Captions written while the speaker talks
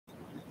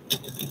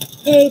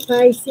Hey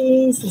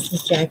Pisces, this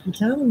is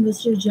Jackie-Tomlin. This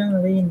is your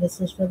general reading. This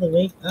is for the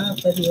week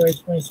of February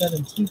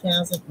 27,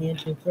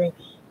 2023.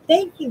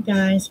 Thank you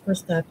guys for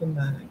stopping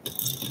by.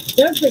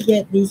 Don't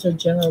forget, these are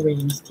general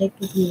readings. Take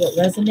with you what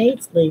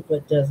resonates, leave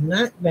what does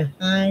not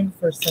behind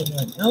for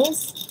someone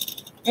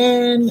else.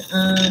 And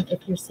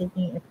if you're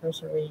seeking a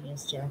personal reading,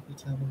 it's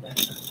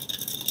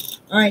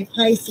JackieTomlin.com. All right,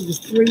 Pisces,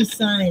 3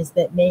 signs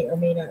that may or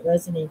may not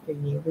resonate for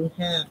you. We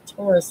have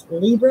Taurus,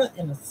 Libra,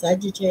 and a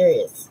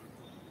Sagittarius.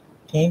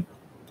 Okay.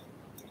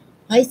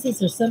 Pisces,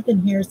 there's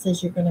something here that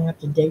says you're going to have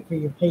to dig for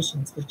your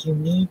patience, but you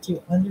need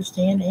to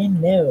understand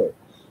and know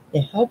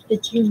the help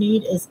that you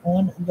need is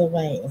on the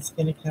way. It's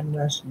going to come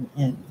rushing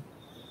in.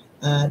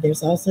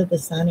 There's also the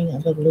signing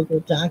of a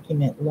legal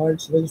document,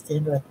 largely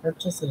under a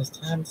purchase. It is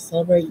time to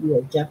celebrate. You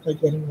are definitely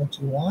getting what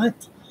you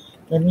want.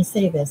 Let me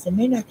say this. It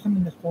may not come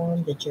in the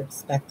form that you're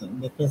expecting,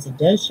 because it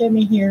does show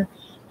me here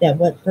that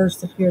what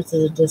first appears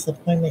as a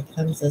disappointment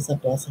comes as a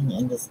blessing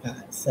in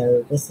disguise.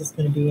 So this is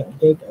going to be a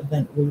big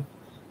event week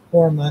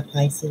for my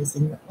Pisces,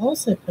 and you're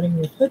also putting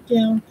your foot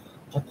down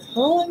or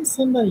calling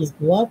somebody's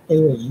bluff they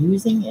were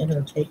using and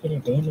are taking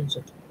advantage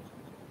of.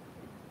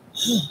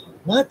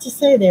 Lot to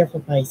say there for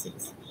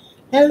Pisces.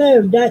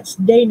 Hello, Dutch,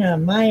 Dana,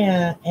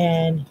 Maya,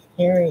 and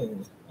Harry,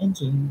 and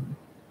Jean.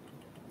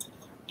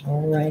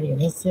 Alrighty,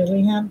 let's see what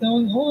we have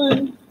going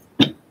on.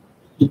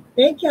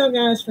 Thank y'all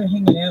guys for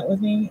hanging out with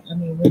me. I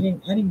mean,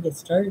 I didn't get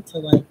started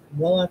till like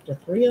well after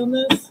 3 on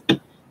this.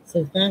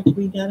 So the fact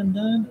we got them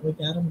done, we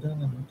got them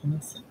done. What can I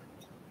say?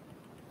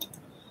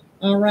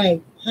 All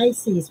right,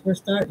 Pisces, we're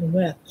starting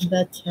with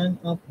the 10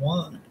 of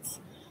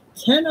Wands.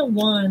 10 of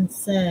Wands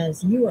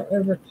says you are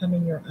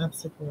overcoming your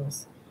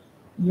obstacles.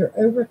 You're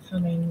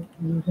overcoming,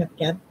 you have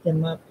got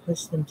them up,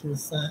 pushed them to the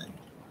side.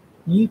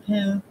 New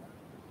path,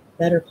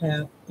 better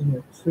path, and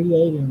you're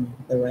creating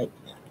the right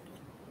path.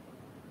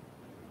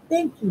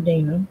 Thank you,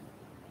 Dana.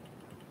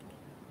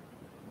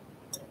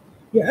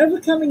 You're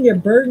overcoming your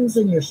burdens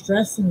and your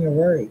stress and your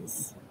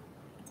worries.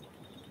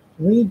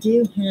 We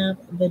do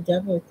have the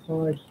Devil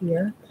card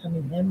here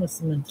coming in with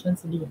some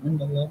intensity in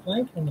the love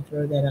life. I'm going to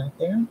throw that out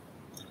there.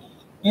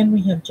 And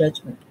we have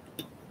Judgment.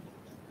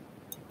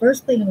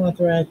 First thing I want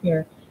to throw out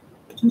here,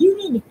 you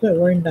need to quit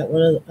worrying about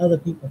what other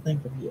people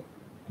think of you.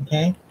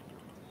 Okay?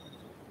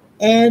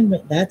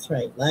 And that's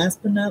right.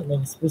 Last but not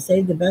least, we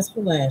saved the best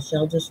for last.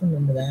 Y'all just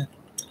remember that.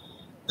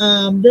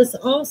 This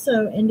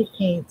also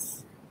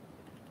indicates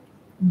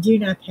do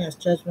not pass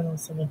judgment on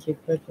someone too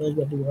quickly.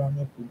 You'll be wrong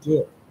if you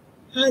do.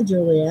 Hi,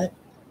 Juliet.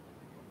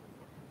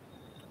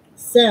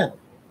 So,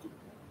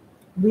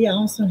 we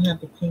also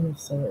have the King of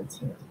Swords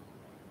here.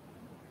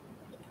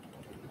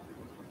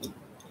 You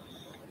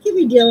could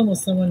be dealing with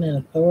someone in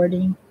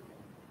authority.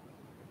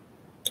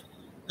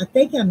 I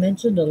think I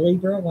mentioned a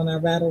Libra when I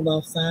rattled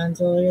off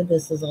signs earlier.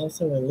 This is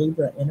also a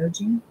Libra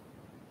energy. You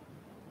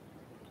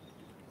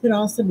could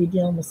also be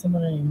dealing with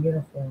someone in a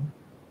uniform.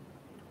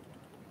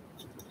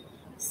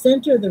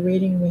 Center of the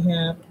reading, we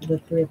have the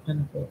 3 of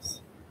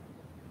Pentacles.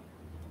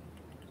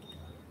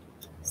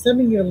 Some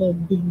of you are a little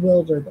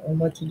bewildered on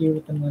what to do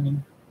with the money,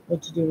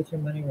 what to do with your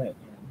money right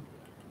now,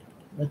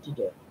 what to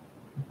do,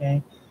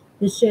 okay?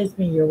 This shows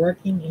me you're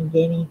working and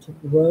gaining to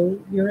grow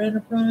your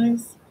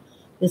enterprise.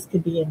 This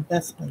could be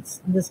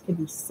investments. This could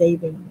be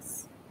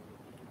savings.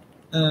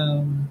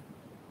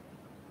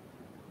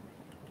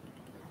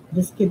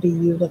 This could be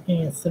you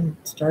looking at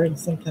starting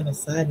some kind of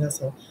side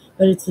hustle.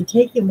 But it's to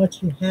taking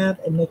what you have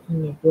and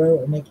making it grow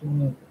or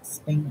making it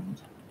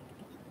expand.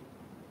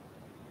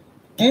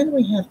 And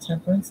we have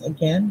Temperance.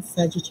 Again,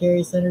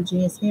 Sagittarius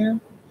energy is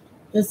here.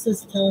 This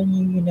is telling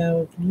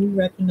you, you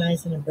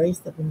recognize and embrace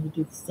that when you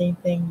do the same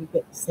thing, you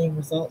get the same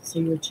results. So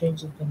you're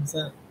changing things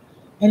up.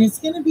 And it's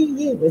going to be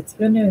you. It's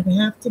going to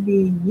have to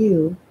be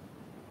you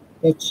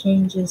that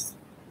changes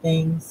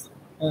things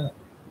up.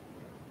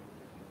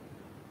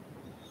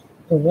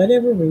 For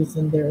whatever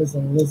reason, there is a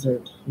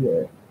lizard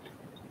here.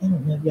 I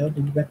don't know if y'all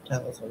do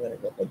reptiles or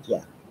whatever, but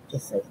yeah,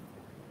 just saying.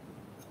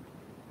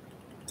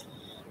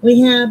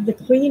 We have the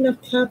Queen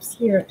of Cups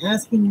here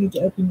asking you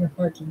to open your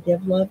heart to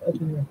give love,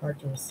 open your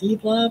heart to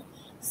receive love.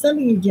 Some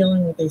of you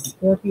dealing with a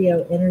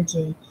Scorpio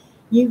energy.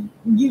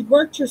 You've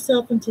worked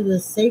yourself into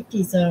the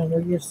safety zone where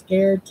you're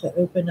scared to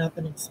open up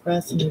and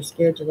express, and you're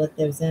scared to let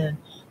those in.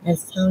 And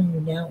it's telling you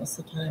now is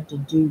the time to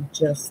do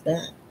just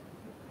that.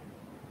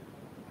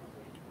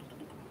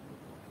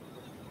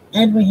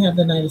 And we have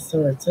the Knight of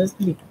Swords. So it's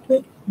going to be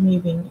quick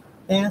moving,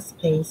 fast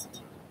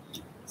paced,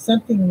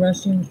 something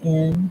rushing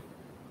in.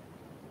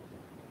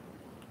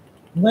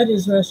 What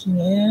is rushing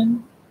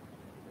in?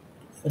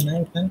 It's the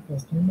Knight of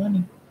Pentacles, new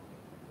money.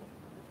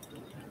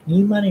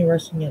 New money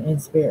rushing in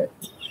spirit.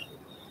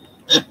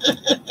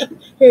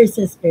 Here it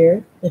says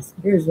spirit. The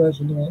spirit is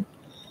rushing in.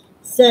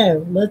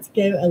 So let's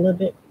go a little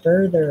bit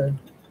further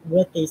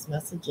with these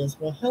messages.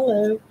 Well,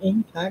 hello,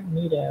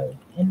 incognito,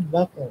 and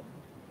welcome.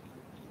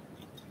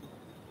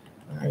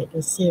 All right,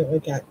 let's see what we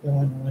got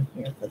going on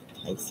here for the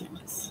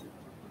Pisces.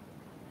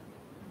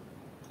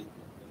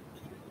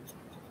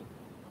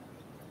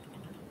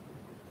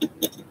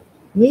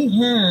 We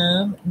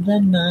have the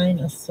Nine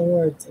of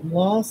Swords,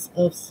 loss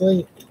of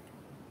sleep.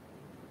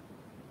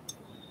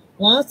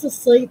 Loss of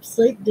sleep,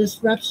 sleep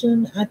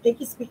disruption. I think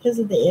it's because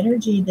of the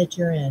energy that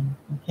you're in,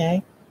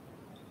 okay?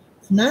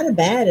 It's not a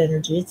bad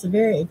energy. It's a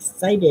very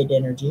excited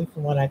energy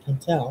from what I can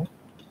tell.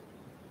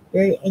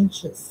 Very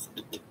anxious.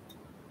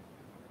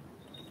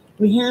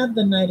 We have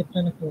the Knight of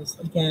Pentacles.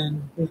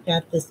 Again, we've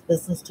got this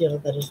business deal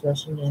that is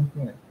rushing in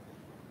here.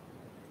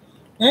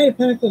 Knight of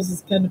Pentacles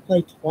is going to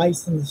play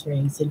twice in this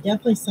reading, so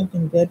definitely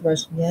something good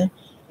rushing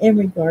in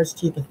regards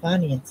to the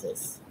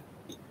finances.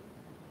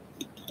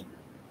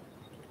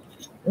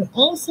 We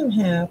also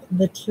have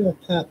the Two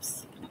of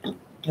Cups.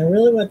 I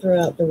really want to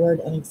throw out the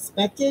word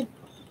unexpected.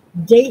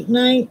 Date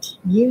night,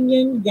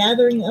 union,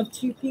 gathering of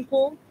two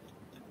people.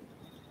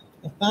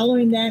 And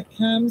following that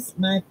comes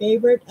my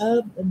favorite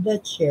of the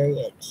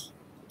Chariot.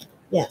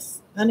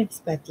 Yes,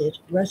 unexpected,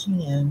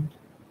 rushing in.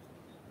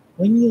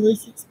 When you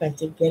least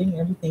expect it, getting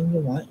everything you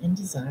want and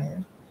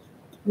desire.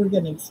 We're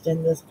going to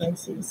extend this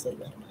Pisces, so you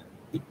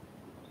know.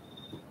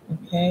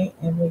 Okay,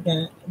 and we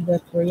got the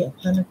Three of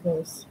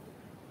Pentacles.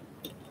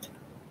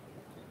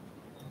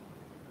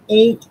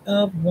 Eight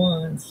of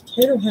Wands.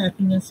 Total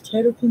happiness,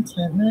 total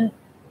contentment.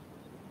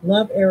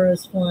 Love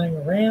arrows flying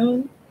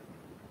around.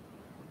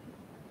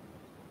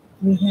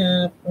 We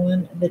have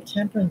on the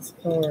Temperance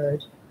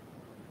card,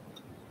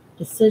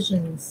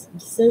 decisions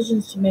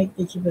to make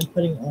that you've been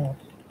putting off.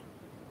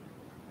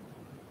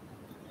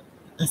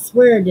 I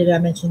swear, did I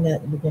mention that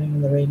at the beginning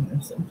of the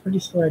reading? I'm pretty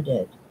sure I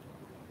did.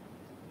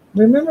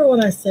 Remember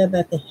what I said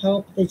about the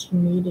help that you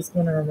need is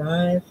going to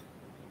arrive?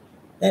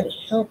 That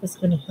help is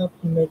going to help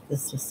you make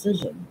this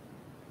decision.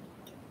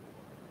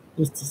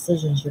 These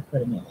decisions you're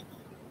putting off.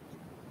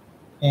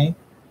 Okay?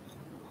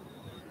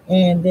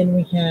 And then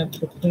we have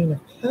the Queen of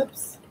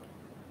Cups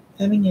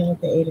coming in with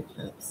the Eight of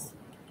Cups.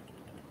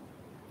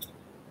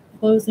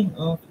 Closing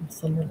off from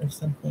someone or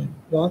something.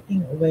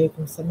 Walking away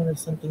from someone or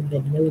something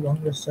that no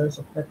longer serves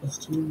a purpose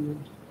to you.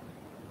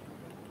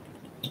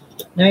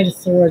 Knight of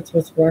Swords,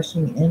 what's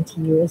rushing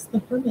into you is the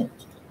Hermit.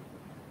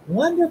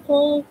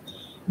 Wonderful.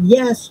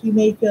 Yes, you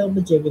may feel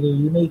jiggity.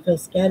 You may feel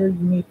scattered.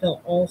 You may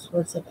feel all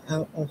sorts of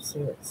out of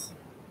sorts.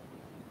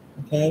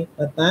 Okay?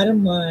 But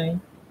bottom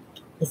line,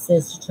 it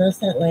says to trust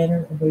that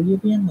lantern and where you're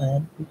being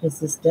led, because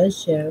this does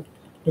show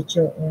that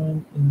you're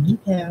on a new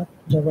path,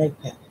 the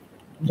right path.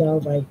 The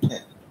right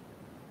path.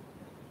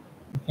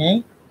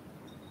 Okay?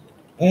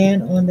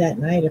 And on that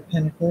Knight of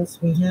Pentacles,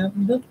 we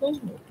have the Fool.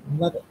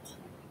 Love it.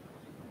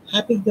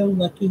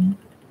 Happy-go-lucky,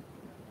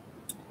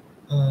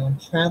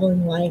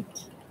 traveling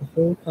light, the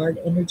Fool card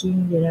energy,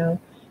 you know.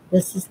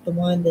 This is the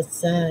one that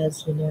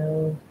says, you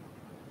know,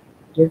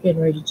 you're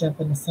getting ready to jump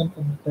into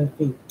something with both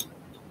feet.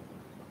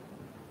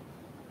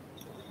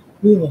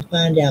 We will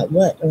find out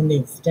what on the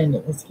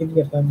extended. Let's give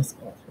you a bonus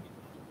card.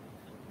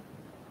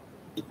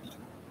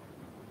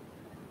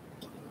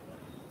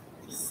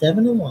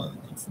 Seven of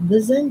Wands,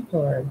 the Zen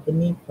card, the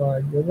Me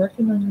card. You're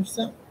working on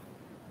yourself.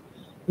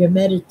 Your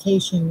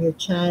meditation, your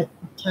Tai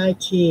Chi,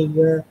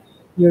 your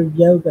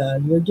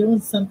yoga. You're doing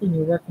something,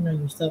 you're working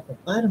on yourself.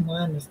 But bottom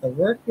line is the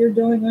work you're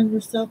doing on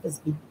yourself is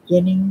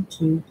beginning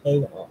to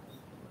pay off.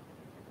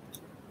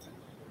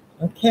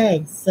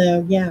 Okay,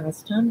 so yeah,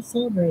 it's time to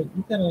celebrate.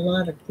 You've got a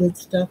lot of good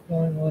stuff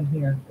going on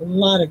here. A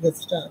lot of good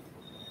stuff.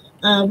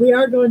 We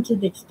are going to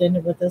the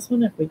extended with this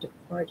one. If we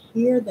depart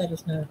here, that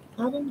is not a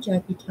problem.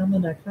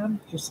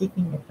 JackieTomlin.com. If you're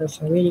seeking a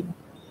personal reading,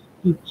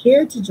 if you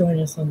care to join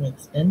us on the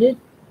extended,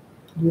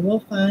 you will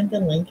find the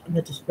link in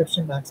the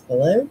description box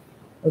below,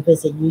 or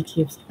visit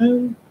YouTube's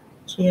home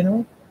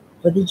channel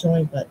for the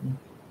join button.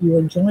 You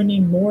are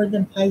joining more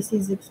than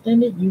Pisces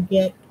extended. You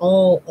get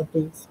all of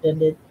the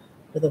extended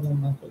for the 1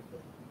 month weekly.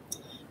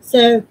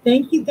 So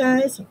thank you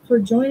guys for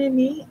joining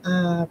me.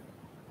 The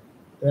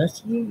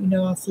rest of you, you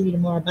know, I'll see you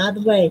tomorrow. By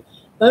the way,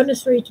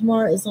 bonus read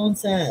tomorrow is on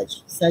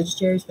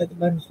Sagittarius got the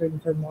bonus reading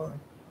for tomorrow.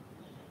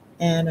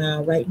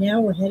 And right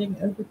now we're heading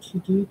over to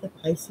do the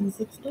Pisces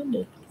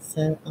extended.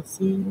 So I'll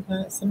see you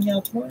some of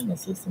y'all tomorrow, and I'll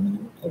see some of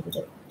you over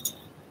there.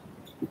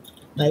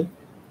 Bye.